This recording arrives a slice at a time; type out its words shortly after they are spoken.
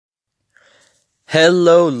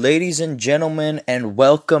Hello, ladies and gentlemen, and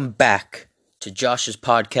welcome back to Josh's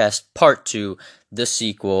podcast, part 2, the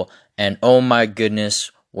sequel. And oh my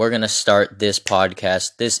goodness, we're going to start this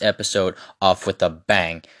podcast, this episode, off with a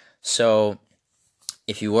bang. So,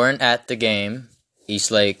 if you weren't at the game,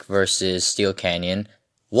 Eastlake versus Steele Canyon,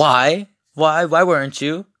 why? Why weren't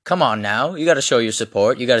you? Come on now, you got to show your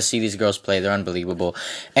support. You got to see these girls play. They're unbelievable.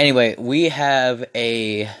 Anyway, I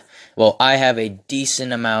have a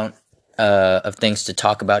decent amount of things to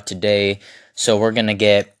talk about today, so we're gonna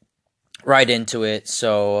get right into it.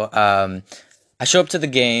 So I show up to the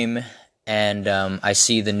game, and I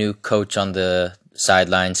see the new coach on the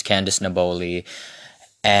sidelines, Candice Naboli,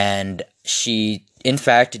 and she, in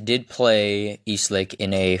fact, did play Eastlake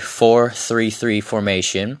in a 4-3-3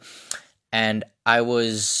 formation, and I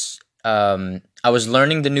was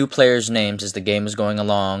learning the new players' names as the game was going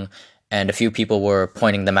along, and a few people were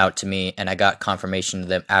pointing them out to me, and I got confirmation of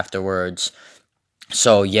them afterwards.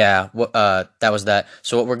 So yeah, that was that.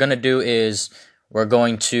 So what we're gonna do is we're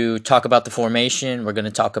going to talk about the formation. We're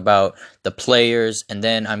gonna talk about the players, and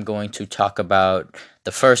then I'm going to talk about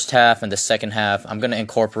the first half and the second half. I'm gonna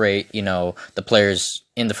incorporate, the players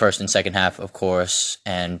in the first and second half, of course,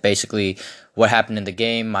 and basically what happened in the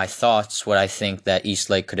game, my thoughts, what I think that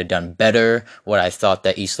Eastlake could have done better, what I thought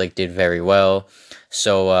that Eastlake did very well.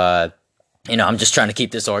 So I'm just trying to keep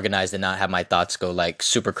this organized and not have my thoughts go like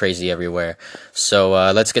super crazy everywhere. So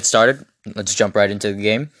let's get started. Let's jump right into the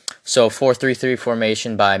game. So 4-3-3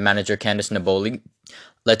 formation by manager Candice Naboli.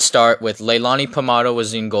 Let's start with Leilani Pomado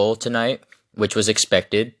was in goal tonight, which was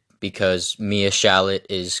expected because Mia Shallot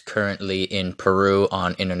is currently in Peru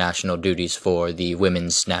on international duties for the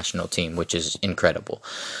women's national team, which is incredible.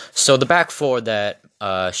 So the back four that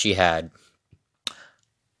she had,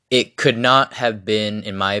 it could not have been,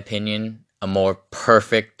 in my opinion, a more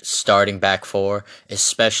perfect starting back four,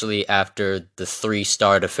 especially after the four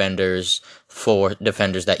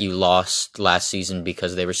defenders that you lost last season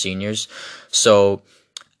because they were seniors. So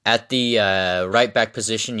at the right back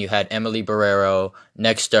position, you had Emily Barrero,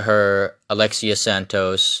 next to her Alexia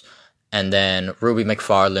Santos, and then Ruby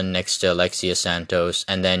McFarland next to Alexia Santos,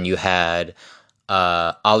 and then you had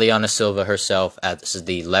Aliana Silva herself as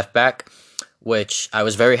the left back, which I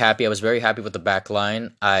was very happy. I was very happy with the back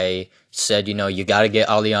line. I said, you got to get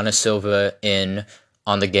Aliana Silva in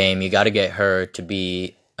on the game. You got to get her to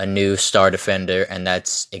be a new star defender, and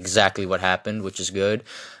that's exactly what happened, which is good.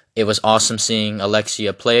 It was awesome seeing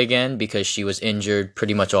Alexia play again because she was injured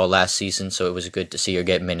pretty much all last season, so it was good to see her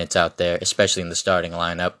get minutes out there, especially in the starting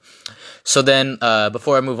lineup. So then,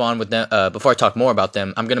 before I move on with them, before I talk more about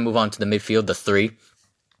them, I'm going to move on to the midfield, the three.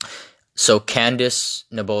 So Candice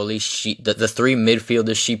Naboli, the three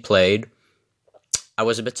midfielders she played, I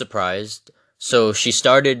was a bit surprised. So she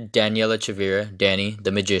started Daniela Chavira, Danny,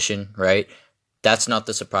 the magician, right? That's not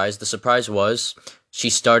the surprise. The surprise was she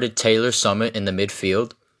started Taylor Summit in the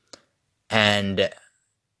midfield. And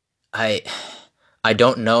I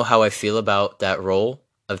don't know how I feel about that role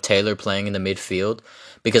of Taylor playing in the midfield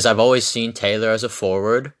because I've always seen Taylor as a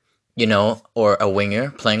forward, or a winger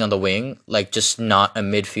playing on the wing, like just not a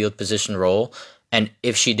midfield position role. And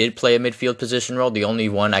if she did play a midfield position role, the only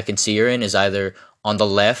one I can see her in is either on the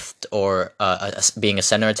left or being a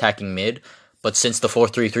center attacking mid. But since the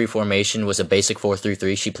 4-3-3 formation was a basic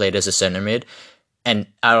 4-3-3, she played as a center mid. And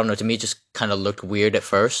I don't know, to me it just kind of looked weird at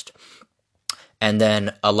first. And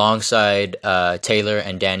then alongside Taylor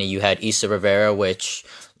and Danny, you had Isa Rivera, which,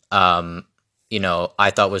 I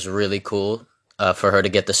thought was really cool for her to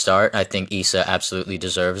get the start. I think Isa absolutely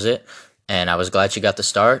deserves it, and I was glad she got the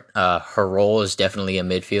start. Her role is definitely a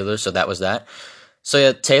midfielder, so that was that. So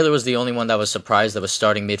yeah, Taylor was the only one that was surprised that was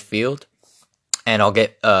starting midfield, and I'll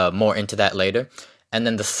get more into that later. And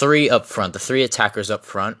then the three up front, the three attackers up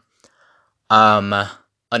front.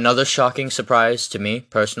 Another shocking surprise to me,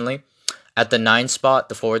 personally. At the 9 spot,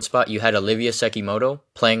 the forward spot, you had Olivia Sekimoto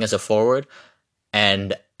playing as a forward,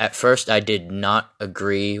 and at first I did not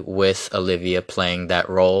agree with Olivia playing that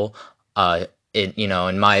role.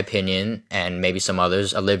 In my opinion, and maybe some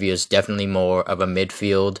others, Olivia is definitely more of a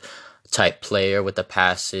midfield type player with the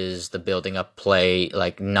passes, the building up play,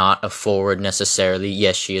 like not a forward necessarily.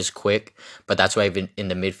 Yes, she is quick, but that's why I've been in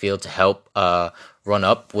the midfield to help run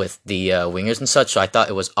up with the wingers and such. So I thought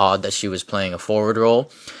it was odd that she was playing a forward role.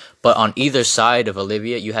 But on either side of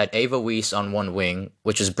Olivia, you had Ava Weiss on one wing,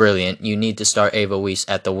 which is brilliant. You need to start Ava Weiss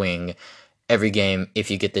at the wing every game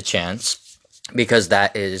if you get the chance, because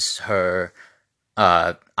that is her,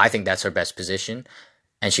 I think that's her best position,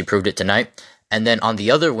 and she proved it tonight. And then on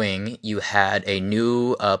the other wing, you had a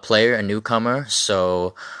new player, a newcomer.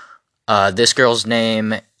 So this girl's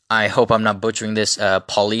name, I hope I'm not butchering this.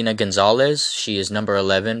 Paulina Gonzalez. She is number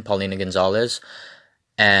 11, Paulina Gonzalez.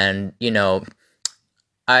 And,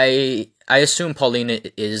 I assume Paulina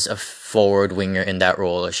is a forward winger in that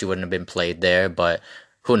role, or she wouldn't have been played there, but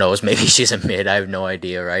who knows? Maybe she's a mid. I have no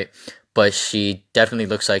idea, right? But she definitely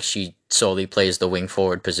looks like she solely plays the wing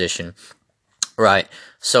forward position. Right.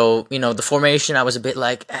 So, the formation, I was a bit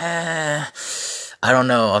like, I don't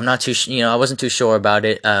know. I'm not too, I wasn't too sure about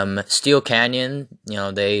it. Steele Canyon,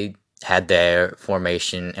 they had their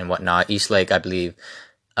formation and whatnot. Eastlake, I believe,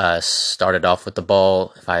 started off with the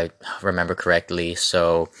ball, if I remember correctly.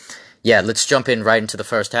 So, yeah, let's jump in right into the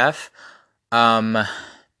first half. Um,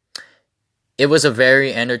 it was a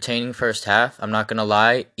very entertaining first half. I'm not gonna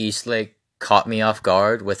lie. Eastlake caught me off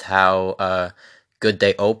guard with how good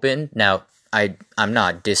they opened. Now, I'm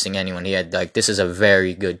not dissing anyone. He had this is a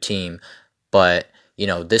very good team, but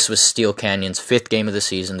this was Steel Canyon's fifth game of the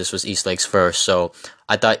season. This was Eastlake's first, so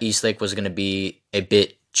I thought Eastlake was gonna be a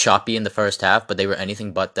bit choppy in the first half, but they were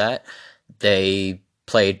anything but that. They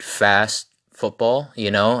played fast football,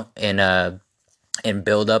 in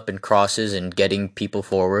build up and crosses and getting people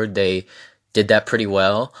forward. They did that pretty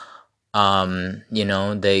well.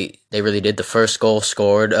 They really did. The first goal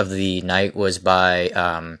scored of the night was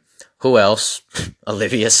by who else?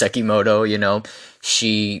 Olivia Sekimoto.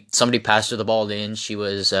 Somebody passed her the ball in. She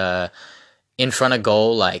was in front of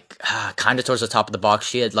goal, kind of towards the top of the box.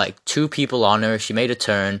 She had two people on her. She made a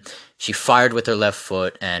turn. She fired with her left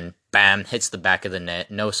foot and bam, hits the back of the net.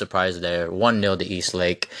 No surprise there. 1-0 to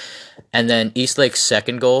Eastlake. And then Eastlake's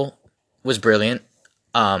second goal was brilliant.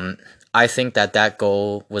 I think that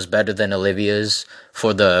goal was better than Olivia's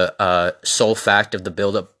for the sole fact of the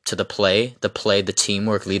build up to the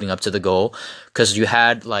teamwork leading up to the goal, because you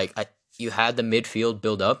had the midfield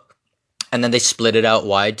build up, and then they split it out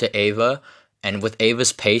wide to Ava. And with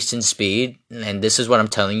Ava's pace and speed, and this is what I'm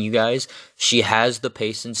telling you guys, she has the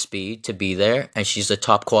pace and speed to be there, and she's a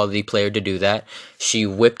top quality player to do that. She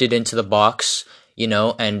whipped it into the box,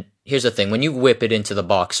 and here's the thing. When you whip it into the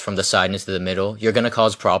box from the side into the middle, you're going to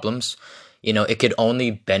cause problems. It could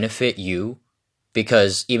only benefit you,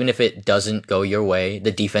 because even if it doesn't go your way,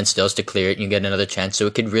 the defense still has to clear it and you get another chance. So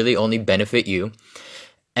it could really only benefit you.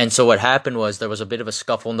 And so what happened was there was a bit of a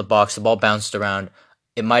scuffle in the box. The ball bounced around.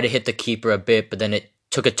 It might have hit the keeper a bit, but then it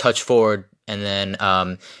took a touch forward. And then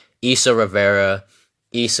Isa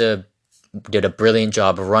did a brilliant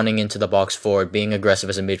job of running into the box forward, being aggressive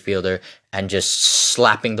as a midfielder, and just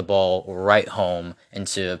slapping the ball right home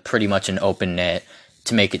into pretty much an open net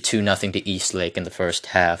to make it 2-0 to Eastlake in the first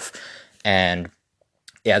half. And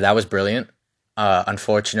yeah, that was brilliant.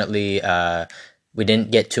 Unfortunately, we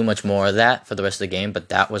didn't get too much more of that for the rest of the game, but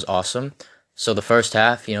that was awesome. So the first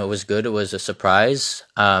half, it was good. It was a surprise.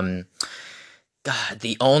 God,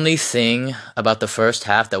 the only thing about the first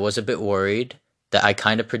half that was a bit worried that I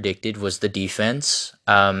kind of predicted was the defense.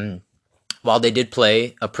 While they did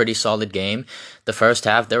play a pretty solid game, the first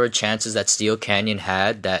half, there were chances that Steel Canyon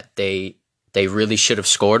had that they really should have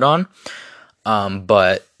scored on,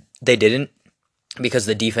 but they didn't, because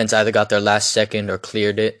the defense either got their last second or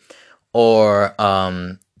cleared it, or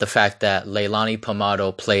the fact that Leilani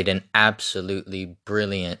Pomado played an absolutely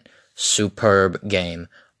brilliant, superb game.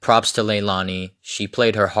 Props to Leilani. She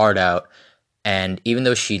played her heart out, and even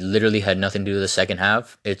though she literally had nothing to do with the second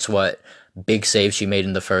half, it's what big save she made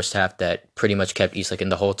in the first half that pretty much kept Eastlake in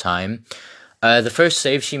the whole time. The first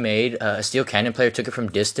save she made, a Steel Canyon player took it from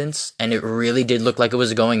distance, and it really did look like it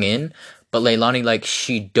was going in. But Leilani,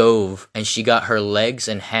 she dove, and she got her legs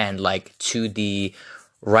and hand, to the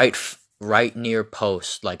right near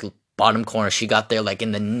post, bottom corner. She got there,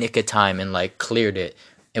 in the nick of time and, cleared it.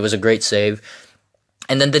 It was a great save.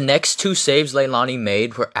 And then the next two saves Leilani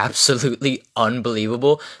made were absolutely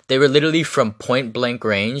unbelievable. They were literally from point blank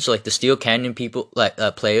range. The Steel Canyon people,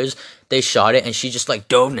 players, they shot it and she just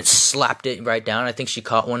dove and slapped it right down. I think she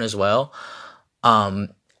caught one as well.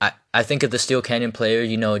 I think if the Steel Canyon player,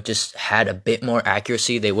 just had a bit more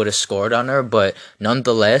accuracy, they would have scored on her. But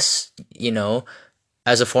nonetheless,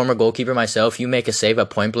 as a former goalkeeper myself, you make a save at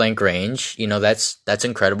point blank range. That's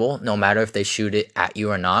incredible, no matter if they shoot it at you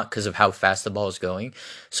or not, because of how fast the ball is going.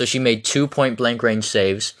 So she made 2 point blank range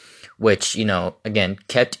saves, which, again,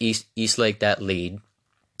 kept Eastlake that lead.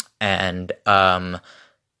 And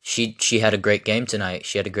she had a great game tonight.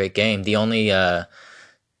 She had a great game. The only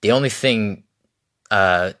thing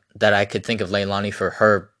that I could think of Leilani for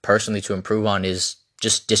her personally to improve on is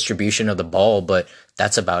just distribution of the ball, but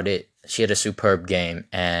that's about it. She had a superb game,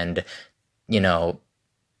 and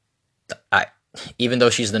even though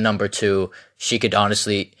she's the number 2, she could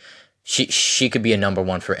honestly, she could be a number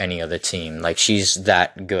 1 for any other team. She's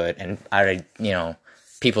that good, and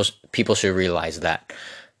people people should realize that.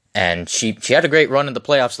 And she had a great run in the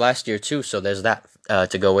playoffs last year too, so there's that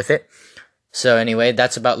to go with it. So anyway,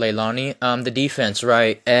 that's about Leilani. The defense,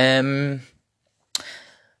 right?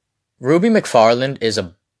 Ruby McFarland is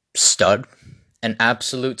a stud, an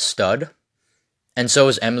absolute stud, and so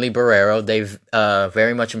is Emily Barrero. They've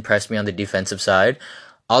very much impressed me on the defensive side.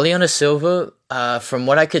 Aliana Silva, from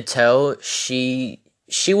what I could tell, she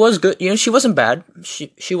was good. She wasn't bad.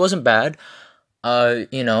 She wasn't bad.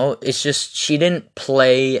 It's just she didn't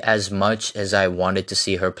play as much as I wanted to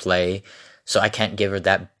see her play, so I can't give her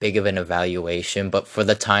that big of an evaluation. But for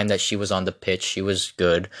the time that she was on the pitch, she was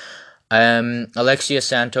good. Alexia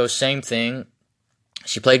Santos, same thing.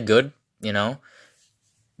 She played good.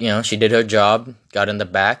 She did her job. Got in the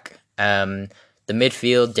back. The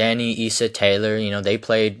midfield, Danny, Issa, Taylor. They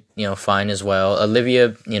played fine as well.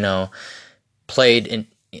 Olivia, played in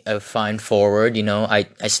a fine forward. I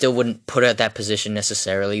still wouldn't put her at that position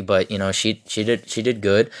necessarily, but she did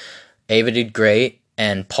good. Ava did great,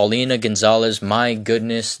 and Paulina Gonzalez, my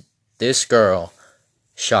goodness, this girl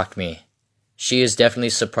shocked me. She is definitely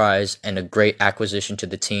a surprise and a great acquisition to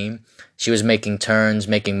the team. She was making turns,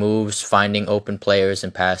 making moves, finding open players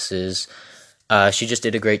and passes. She just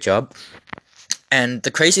did a great job. And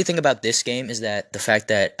the crazy thing about this game is that the fact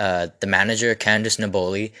that the manager, Candice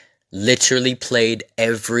Naboli, literally played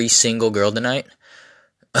every single girl tonight.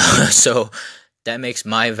 So that makes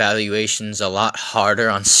my evaluations a lot harder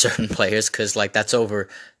on certain players, because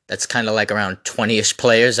that's kind of like around 20-ish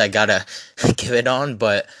players I gotta give it on.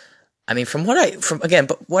 But I mean, from what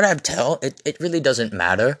I tell, it really doesn't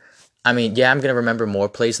matter. I mean, yeah, I'm gonna remember more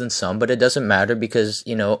plays than some, but it doesn't matter because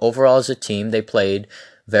overall as a team they played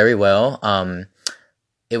very well.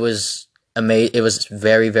 It was It was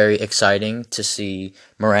very, very exciting to see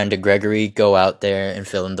Miranda Gregory go out there and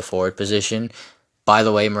fill in the forward position. By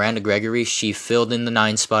the way, Miranda Gregory, she filled in the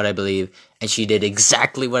 9 spot, I believe, and she did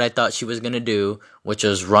exactly what I thought she was going to do, which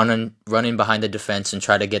was running behind the defense and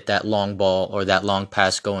try to get that long ball or that long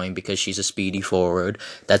pass going because she's a speedy forward.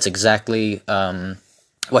 That's exactly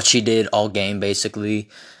what she did all game, basically.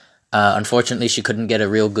 Unfortunately, she couldn't get a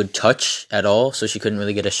real good touch at all, so she couldn't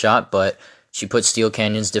really get a shot, but she put Steele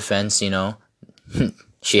Canyon's defense,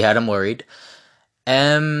 she had him worried.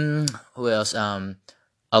 Who else?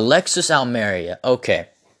 Alexis Almeria. Okay.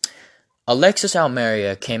 Alexis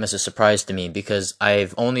Almeria came as a surprise to me because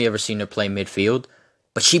I've only ever seen her play midfield,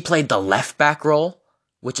 but she played the left back role,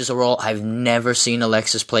 which is a role I've never seen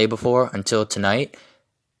Alexis play before until tonight.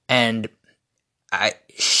 And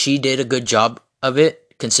she did a good job of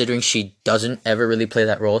it, considering she doesn't ever really play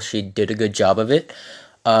that role. She did a good job of it.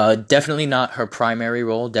 Definitely not her primary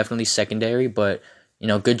role, definitely secondary, but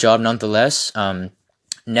good job nonetheless.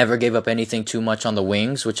 Never gave up anything too much on the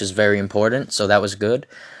wings, which is very important, so that was good.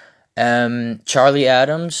 Charlie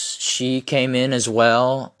Adams, she came in as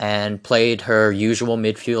well and played her usual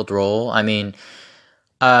midfield role. I mean,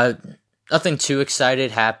 nothing too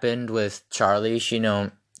excited happened with Charlie. She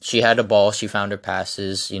had a ball, she found her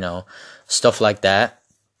passes, stuff like that.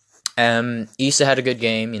 Issa had a good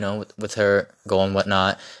game, with her goal and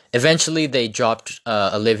whatnot. Eventually, they dropped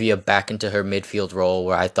Olivia back into her midfield role,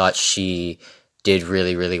 where I thought she did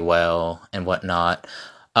really, really well and whatnot.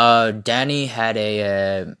 Danny had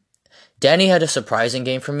a surprising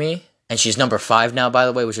game for me, and she's number 5 now, by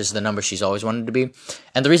the way, which is the number she's always wanted to be.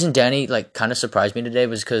 And the reason Danny kind of surprised me today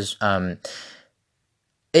was because I'm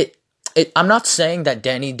not saying that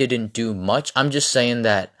Danny didn't do much. I'm just saying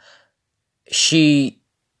that she,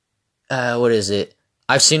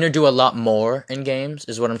 I've seen her do a lot more in games,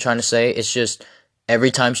 is what I'm trying to say. It's just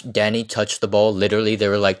every time Danny touched the ball, literally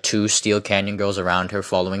there were 2 Steele Canyon girls around her,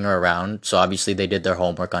 following her around. So obviously they did their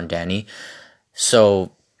homework on Danny.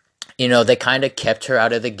 So, they kind of kept her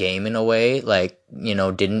out of the game in a way,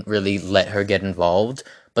 didn't really let her get involved.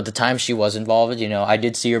 But the time she was involved, I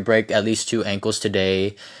did see her break at least 2 ankles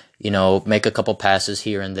today, make a couple passes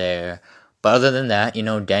here and there. But other than that,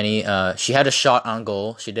 Danny, she had a shot on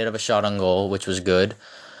goal. She did have a shot on goal, which was good.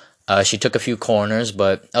 She took a few corners,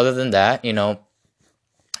 but other than that,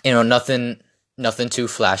 nothing too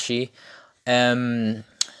flashy. Who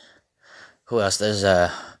else? There's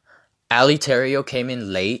Ali Terrio came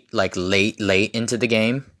in late into the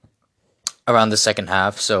game, around the second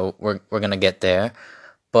half. So we're gonna get there,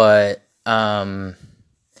 but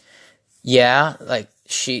yeah,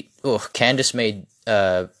 Candice made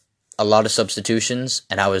a lot of substitutions,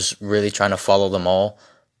 and I was really trying to follow them all,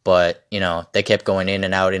 but they kept going in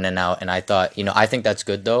and out, and I thought, I think that's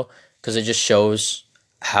good though, because it just shows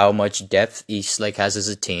how much depth Eastlake has as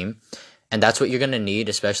a team. And that's what you're going to need,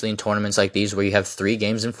 especially in tournaments like these where you have 3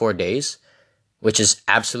 games in 4 days. which is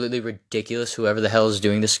absolutely ridiculous. Whoever the hell is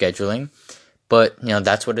doing the scheduling, but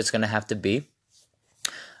that's what it's gonna have to be.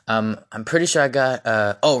 I'm pretty sure I got.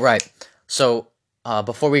 Oh right. So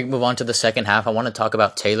before we move on to the second half, I want to talk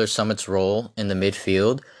about Taylor Summit's role in the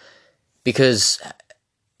midfield because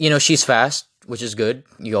she's fast, which is good.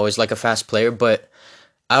 You always like a fast player, but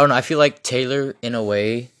I don't know. I feel like Taylor, in a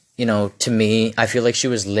way, to me, I feel like she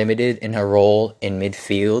was limited in her role in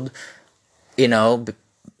midfield. You know,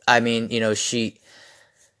 I mean, she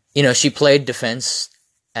played defense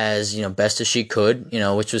as best as she could,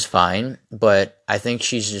 which was fine. But I think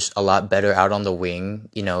she's just a lot better out on the wing,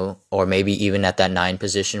 or maybe even at that 9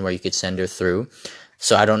 position where you could send her through.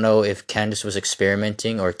 So I don't know if Candace was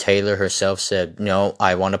experimenting or Taylor herself said, no,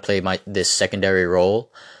 I want to play this secondary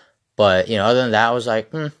role. But other than that, I was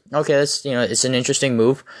like, okay, that's it's an interesting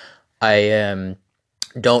move. I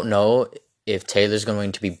don't know if Taylor's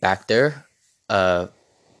going to be back there. I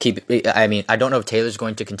don't know if Taylor's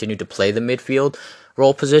going to continue to play the midfield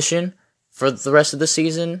role position for the rest of the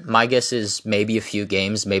season. My guess is maybe a few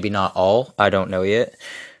games, maybe not all. I don't know yet,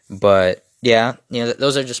 but yeah,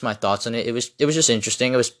 those are just my thoughts on it. It was just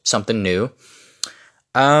interesting. It was something new.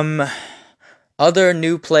 Other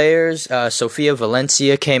new players, Sofia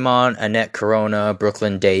Valencia came on, Annette Corona,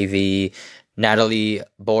 Brooklyn Davy, Natalie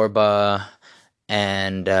Borba,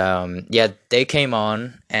 and they came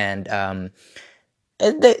on, and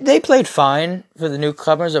they played fine for the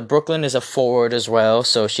newcomers. Brooklyn is a forward as well,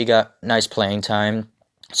 so she got nice playing time.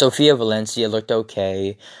 Sofia Valencia looked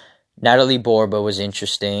okay. Natalie Borba was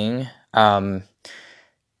interesting. I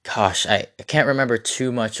can't remember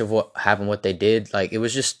too much of what happened, what they did. Like, it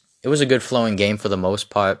was a good flowing game for the most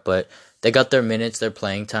part, but they got their minutes, their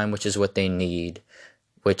playing time, which is what they need,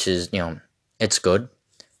 which is, it's good.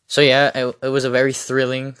 So yeah, it was a very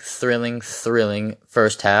thrilling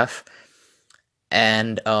first half.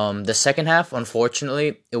 And the second half,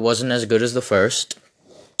 unfortunately, it wasn't as good as the first.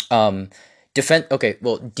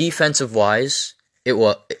 Defensive wise,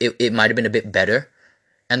 it might have been a bit better.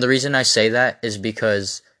 And the reason I say that is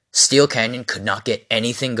because Steele Canyon could not get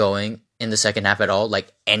anything going in the second half at all,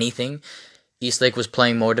 like anything. Eastlake was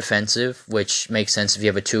playing more defensive, which makes sense if you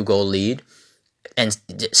have a 2-goal lead. And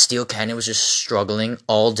Steele Canyon was just struggling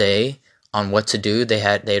all day on what to do. They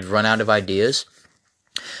had run out of ideas.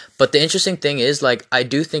 But the interesting thing is, like, I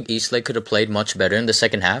do think Eastlake could have played much better in the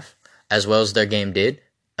second half, as well as their game did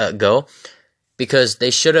go, because they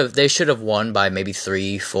should have won by maybe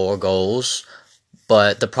 3-4 goals.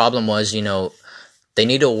 But the problem was, they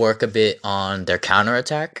need to work a bit on their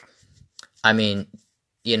counterattack. I mean,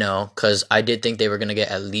 because I did think they were going to get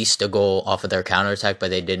at least a goal off of their counterattack, but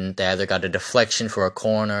they didn't. They either got a deflection for a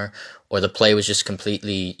corner, or the play was just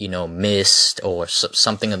completely, missed, or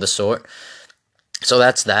something of the sort. So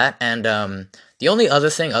that's that. And the only other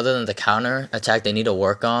thing, other than the counterattack, they need to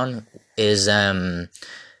work on is,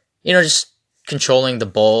 just controlling the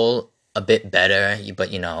ball a bit better.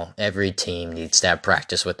 But, every team needs to have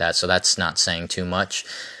practice with that, so that's not saying too much.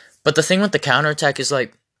 But the thing with the counterattack is,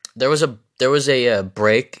 like, there was a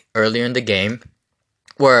break earlier in the game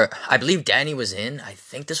where I believe Danny was in. I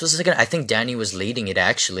think this was the second. I think Danny was leading it,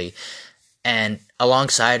 actually. And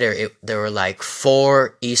alongside her, there were like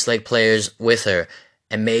 4 Eastlake players with her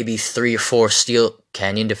and maybe 3 or 4 Steele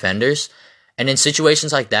Canyon defenders. And in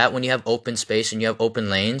situations like that, when you have open space and you have open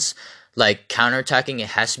lanes, like, counterattacking, it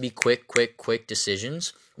has to be quick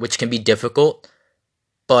decisions, which can be difficult.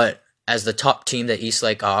 But as the top team that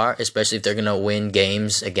Eastlake are, especially if they're going to win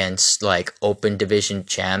games against, like, open division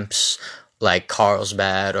champs like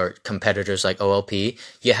Carlsbad or competitors like OLP,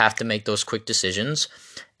 you have to make those quick decisions.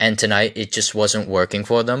 And tonight, it just wasn't working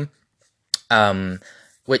for them.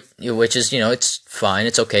 Which is, it's fine.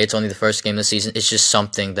 It's okay. It's only the first game of the season. It's just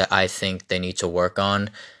something that I think they need to work on.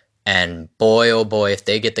 And boy, oh boy, if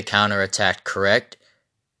they get the counterattack correct,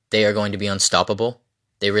 they are going to be unstoppable.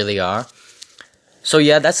 They really are. So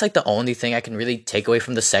yeah, that's like the only thing I can really take away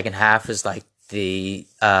from the second half is, like, the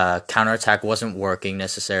counterattack wasn't working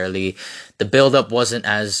necessarily. The build-up wasn't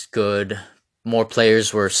as good. More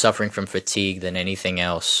players were suffering from fatigue than anything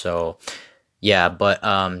else. So yeah, but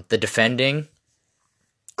the defending,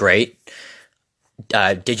 great.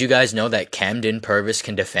 Did you guys know that Camden Purvis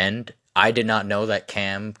can defend? I did not know that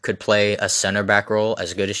Cam could play a center back role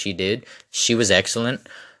as good as she did. She was excellent.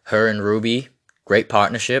 Her and Ruby, great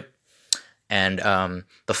partnership. And the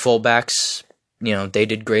fullbacks, they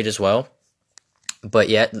did great as well. But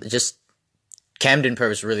yeah, just Camden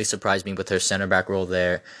Purvis really surprised me with her center back role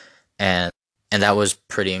there. And that was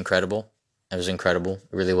pretty incredible. It was incredible.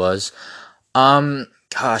 It really was. I'm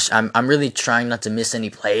really trying not to miss any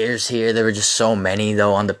players here. There were just so many,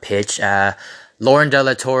 though, on the pitch. Lauren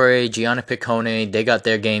Della Torre, Gianna Piccone, they got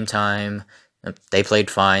their game time. They played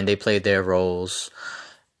fine. They played their roles.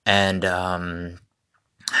 And other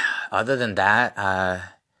than that,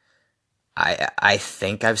 I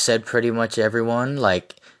think I've said pretty much everyone.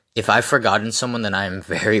 Like, if I've forgotten someone, then I am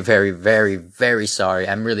very, very, very, very sorry.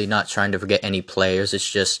 I'm really not trying to forget any players. It's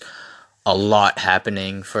just a lot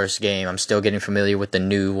happening first game. I'm still getting familiar with the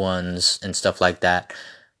new ones and stuff like that.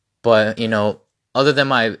 But, other than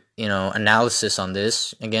my, analysis on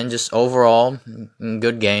this, again, just overall,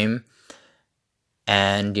 good game.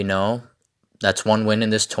 And, that's one win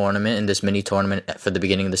in this tournament, in this mini tournament for the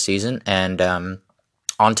beginning of the season. And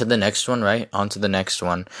on to the next one, right? On to the next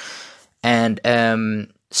one.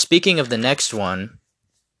 And speaking of the next one,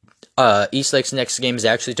 Eastlake's next game is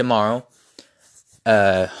actually tomorrow.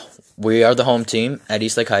 We are the home team at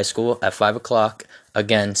Eastlake High School at 5 o'clock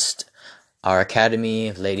against our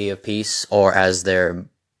Academy, Lady of Peace, or as they're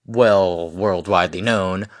worldwidely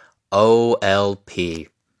known, OLP.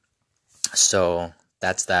 So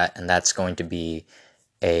that's that, and that's going to be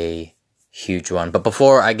a huge one. But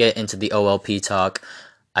before I get into the OLP talk,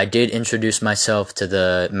 I did introduce myself to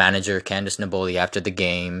the manager, Candace Naboli, after the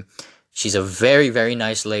game. She's a very, very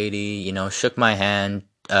nice lady, shook my hand,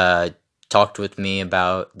 talked with me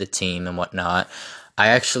about the team and whatnot. I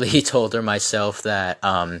actually told her myself that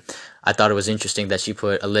I thought it was interesting that she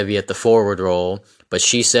put Olivia at the forward role, but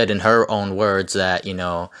she said in her own words that,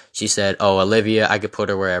 she said, oh, Olivia, I could put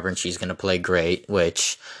her wherever and she's going to play great,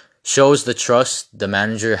 which shows the trust the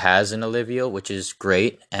manager has in Olivia, which is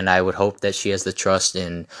great, and I would hope that she has the trust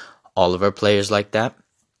in all of her players like that.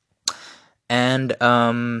 And,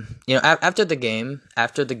 after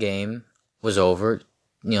the game was over,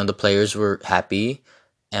 the players were happy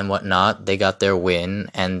and whatnot. They got their win,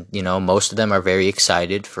 and most of them are very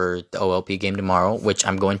excited for the OLP game tomorrow, which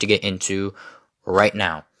I'm going to get into right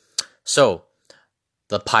now. So,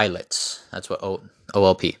 the Pilots. That's what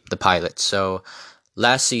OLP, the Pilots. So,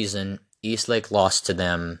 last season, Eastlake lost to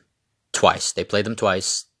them twice. They played them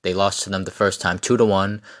twice. They lost to them the first time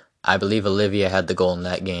 2-1. I believe Olivia had the goal in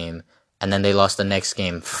that game, and then they lost the next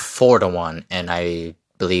game 4-1, and I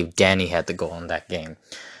believe Danny had the goal in that game.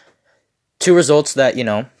 Two results that,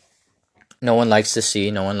 no one likes to see,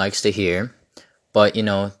 no one likes to hear. But,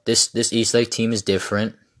 this Eastlake team is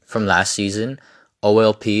different from last season.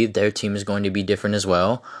 OLP, their team is going to be different as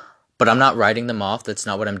well. But I'm not writing them off. That's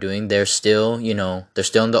not what I'm doing. They're still, they're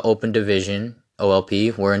still in the open division.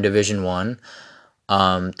 OLP, we're in Division 1.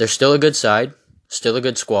 They're still a good side, still a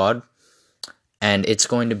good squad. And it's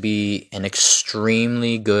going to be an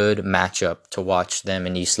extremely good matchup to watch them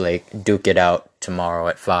and Eastlake duke it out tomorrow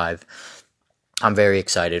at 5. I'm very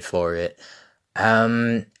excited for it.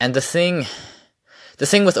 And the thing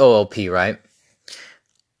with OLP, right?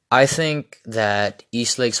 I think that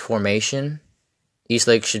Eastlake's formation,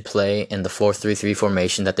 Eastlake should play in the 4-3-3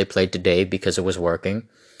 formation that they played today because it was working.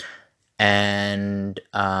 And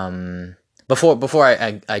before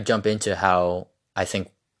I jump into how I think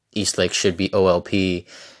Eastlake should be OLP,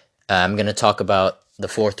 I'm going to talk about the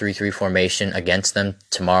 4-3-3 formation against them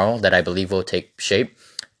tomorrow that I believe will take shape,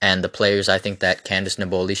 and the players I think that Candace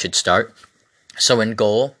Naboli should start. So in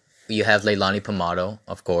goal, you have Leilani Pomado,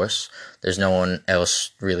 of course. There's no one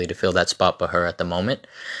else really to fill that spot but her at the moment.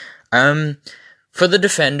 For the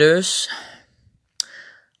defenders,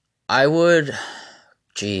 I would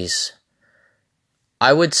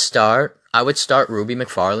start Ruby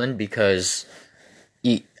McFarland because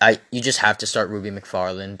you just have to start Ruby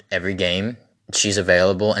McFarland every game. She's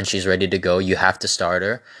available and she's ready to go. You have to start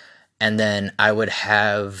her. And then I would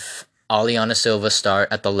have Aliana Silva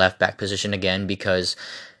start at the left back position again because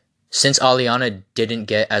since Aliana didn't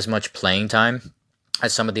get as much playing time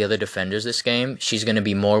as some of the other defenders this game, she's going to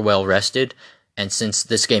be more well rested. And since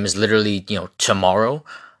this game is literally, tomorrow,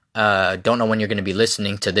 don't know when you're going to be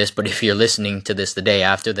listening to this, but if you're listening to this the day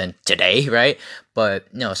after, then today, right?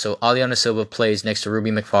 But no, so Aliana Silva plays next to Ruby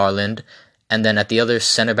McFarland, and then at the other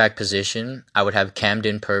center back position, I would have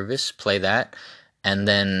Camden Purvis play that, and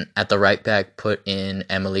then at the right back put in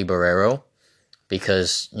Emily Barrero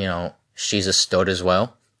because she's a stud as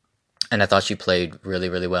well, and I thought she played really,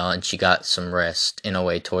 really well, and she got some rest in a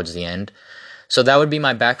way towards the end. So that would be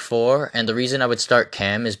my back four, and the reason I would start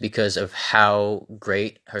Cam is because of how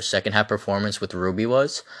great her second half performance with Ruby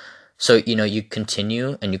was. So, you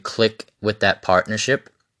continue and you click with that partnership,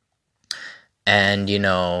 and,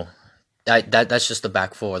 that's just the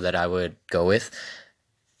back four that I would go with.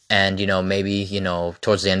 And, maybe,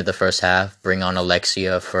 towards the end of the first half, bring on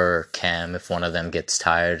Alexia for Cam if one of them gets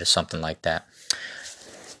tired or something like that.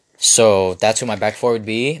 So that's who my back four would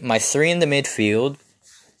be. My three in the midfield.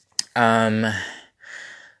 On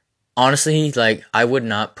honestly, like, I would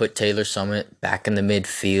not put Taylor Summit back in the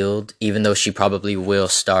midfield, even though she probably will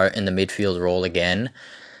start in the midfield role again.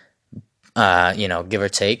 Give or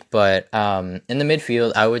take. But in the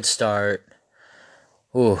midfield, I would start.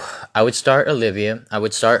 Ooh, I would start Olivia. I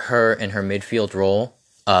would start her in her midfield role.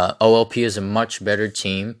 OLP is a much better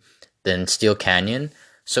team than Steele Canyon.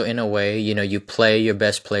 So in a way, you play your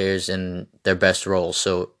best players in their best roles.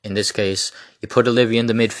 So in this case, you put Olivia in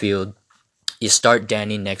the midfield. You start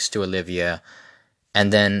Danny next to Olivia,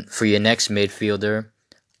 and then for your next midfielder,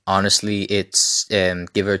 honestly, it's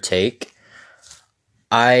give or take.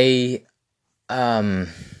 I um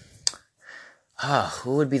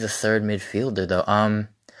who would be the third midfielder though?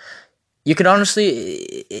 You could honestly,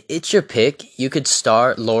 it's your pick. You could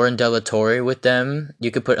start Lauren Delatorre with them.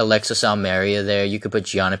 You could put Alexis Almeria there. You could put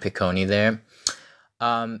Gianna Picconi there.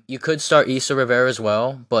 You could start Issa Rivera as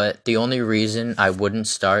well, but the only reason I wouldn't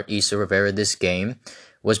start Issa Rivera this game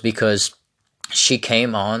was because she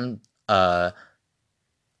came on,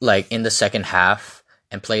 like in the second half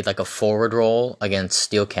and played like a forward role against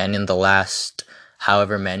Steel Canyon the last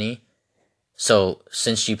however many. So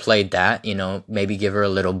since she played that, maybe give her a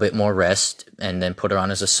little bit more rest and then put her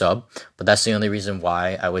on as a sub. But that's the only reason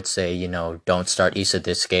why I would say, don't start Issa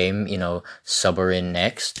this game, sub her in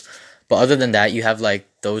next. But other than that, you have like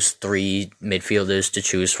those three midfielders to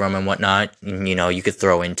choose from and whatnot. You could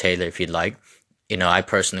throw in Taylor if you'd like. I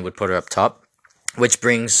personally would put her up top. Which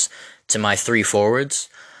brings to my three forwards.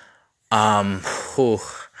 Whew.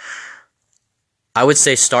 I would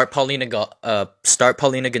say start Paulina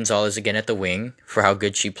Gonzalez again at the wing for how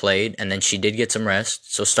good she played, and then she did get some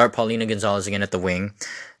rest. So start Paulina Gonzalez again at the wing.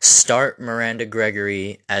 Start Miranda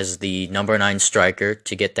Gregory as the number 9 striker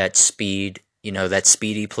to get that speed, that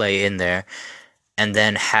speedy play in there, and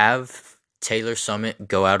then have Taylor Summit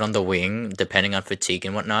go out on the wing depending on fatigue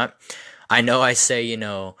and whatnot.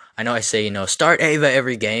 Start Ava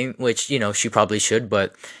every game, which she probably should,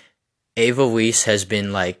 but Ava Weiss has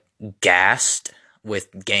been like gassed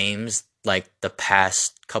with games like the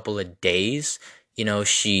past couple of days.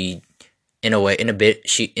 She in a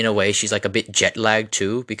way she's like a bit jet lagged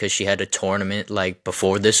too because she had a tournament like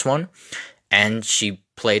before this one and she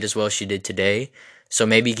played as well as she did today. So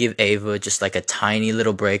maybe give Ava just like a tiny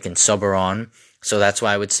little break and sub her on. So that's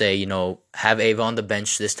why I would say, have Ava on the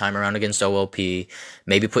bench this time around against OLP.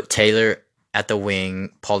 Maybe put Taylor at the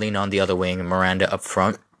wing, Paulina on the other wing, and Miranda up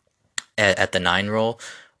front at the 9 role.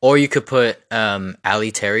 Or you could put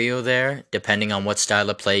Ali Terrio there, depending on what style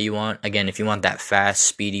of play you want. Again, if you want that fast,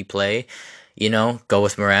 speedy play, go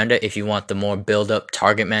with Miranda. If you want the more build-up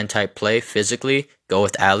target man type play physically, go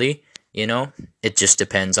with Ali. It just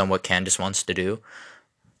depends on what Candace wants to do.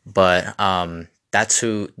 But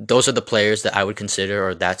those are the players that I would consider,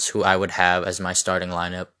 or that's who I would have as my starting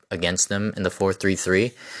lineup against them in the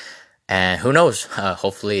 4-3-3. And who knows?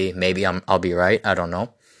 Hopefully, maybe I'll be right. I don't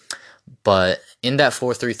know. But in that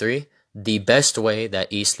 4-3-3, the best way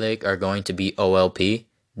that Eastlake are going to beat OLP,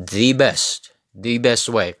 the best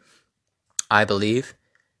way, I believe,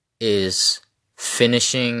 is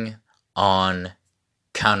finishing on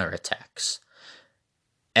counterattacks.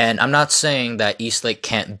 And I'm not saying that Eastlake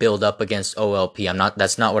can't build up against OLP.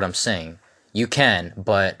 That's not what I'm saying. You can,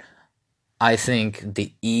 but I think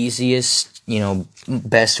the easiest,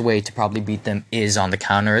 best way to probably beat them is on the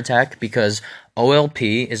counterattack because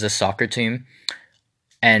OLP is a soccer team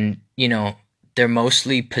and, they're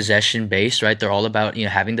mostly possession based, right? They're all about,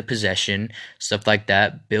 having the possession, stuff like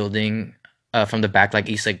that, building from the back like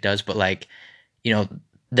Eastlake does, but like,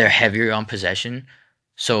 they're heavier on possession.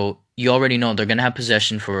 So you already know they're going to have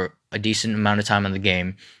possession for a decent amount of time in the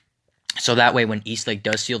game. So that way when Eastlake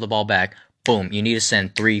does steal the ball back, boom, you need to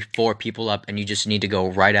send 3-4 people up and you just need to go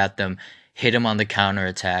right at them, hit them on the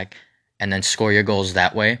counterattack, and then score your goals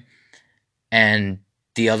that way. And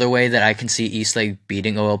the other way that I can see Eastlake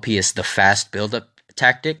beating OLP is the fast build-up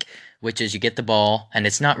tactic, which is you get the ball, and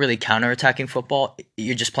it's not really counterattacking football.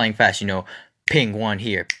 You're just playing fast, ping 1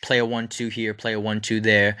 here, play a 1-2 here, play a 1-2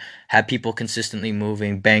 there, have people consistently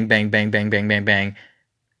moving, bang, bang, bang, bang, bang, bang, bang,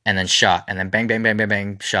 and then shot, and then bang, bang, bang, bang,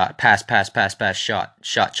 bang, shot, pass, shot,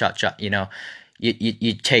 shot.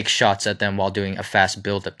 You take shots at them while doing a fast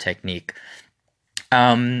build-up technique.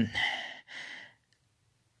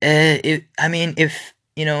 If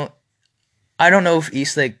I don't know if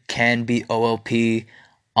Eastlake can beat OLP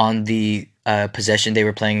on the possession they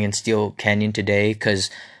were playing in Steele Canyon today, because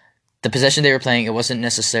the possession they were playing, it wasn't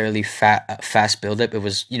necessarily fast build-up. It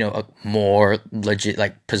was, a more legit,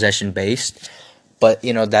 like, possession-based. But,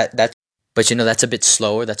 that's a bit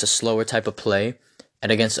slower. That's a slower type of play.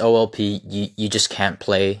 And against OLP, you just can't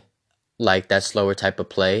play like that slower type of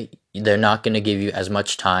play. They're not going to give you as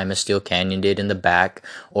much time as Steele Canyon did in the back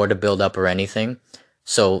or to build up or anything.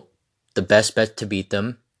 So the best bet to beat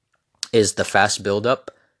them is the fast build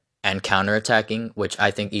up and counterattacking, which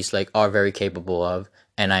I think Eastlake are very capable of,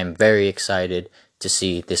 and I'm very excited to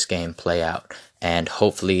see this game play out, and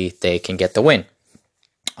hopefully they can get the win.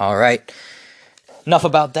 All right, enough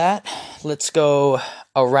about that. Let's go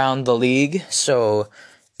around the league. So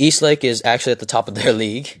Eastlake is actually at the top of their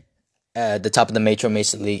league, the top of the Metro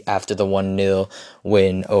Mason League after the 1-0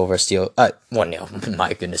 win over Steel. 1-0,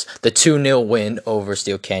 my goodness. The 2-0 win over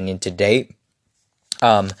Steele Canyon to date.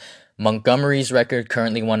 Montgomery's record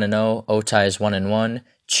currently 1-0. Otay is 1-1.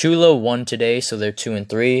 Chulo won today, so they're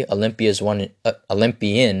 2-3.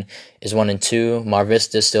 Olympian is 1-2. Mar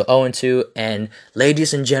Vista is still 0-2. And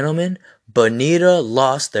ladies and gentlemen, Bonita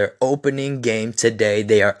lost their opening game today.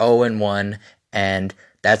 They are 0-1, and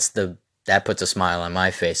that puts a smile on my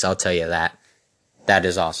face. I'll tell you that. That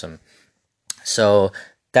is awesome. So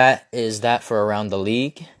that is that for around the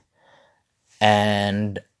league,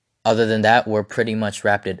 and other than that, we're pretty much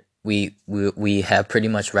wrapped it. We have pretty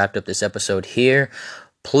much wrapped up this episode here.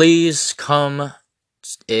 Please come,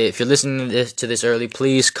 if you're listening to this early,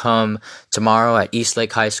 please come tomorrow at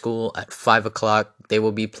Eastlake High School at 5 o'clock. They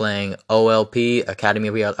will be playing OLP, Academy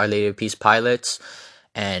of Our Lady of Peace Pilots,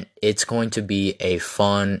 and it's going to be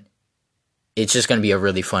it's just going to be a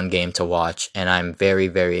really fun game to watch, and I'm very,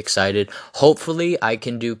 very excited. Hopefully, I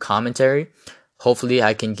can do commentary. Hopefully,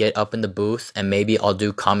 I can get up in the booth, and maybe I'll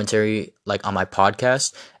do commentary like on my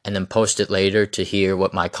podcast, and then post it later to hear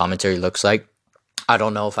what my commentary looks like. I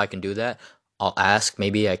don't know if I can do that. I'll ask.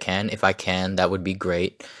 Maybe I can. If I can, that would be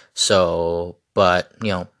great. So, but,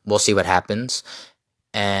 we'll see what happens.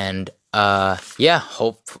 And I'm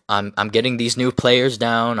getting these new players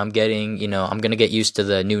down. I'm gonna get used to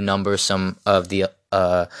the new numbers some of the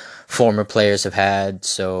former players have had.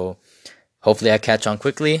 So hopefully I catch on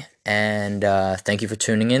quickly. And thank you for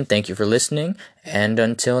tuning in. Thank you for listening. And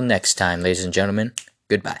until next time, ladies and gentlemen,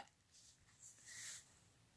 goodbye.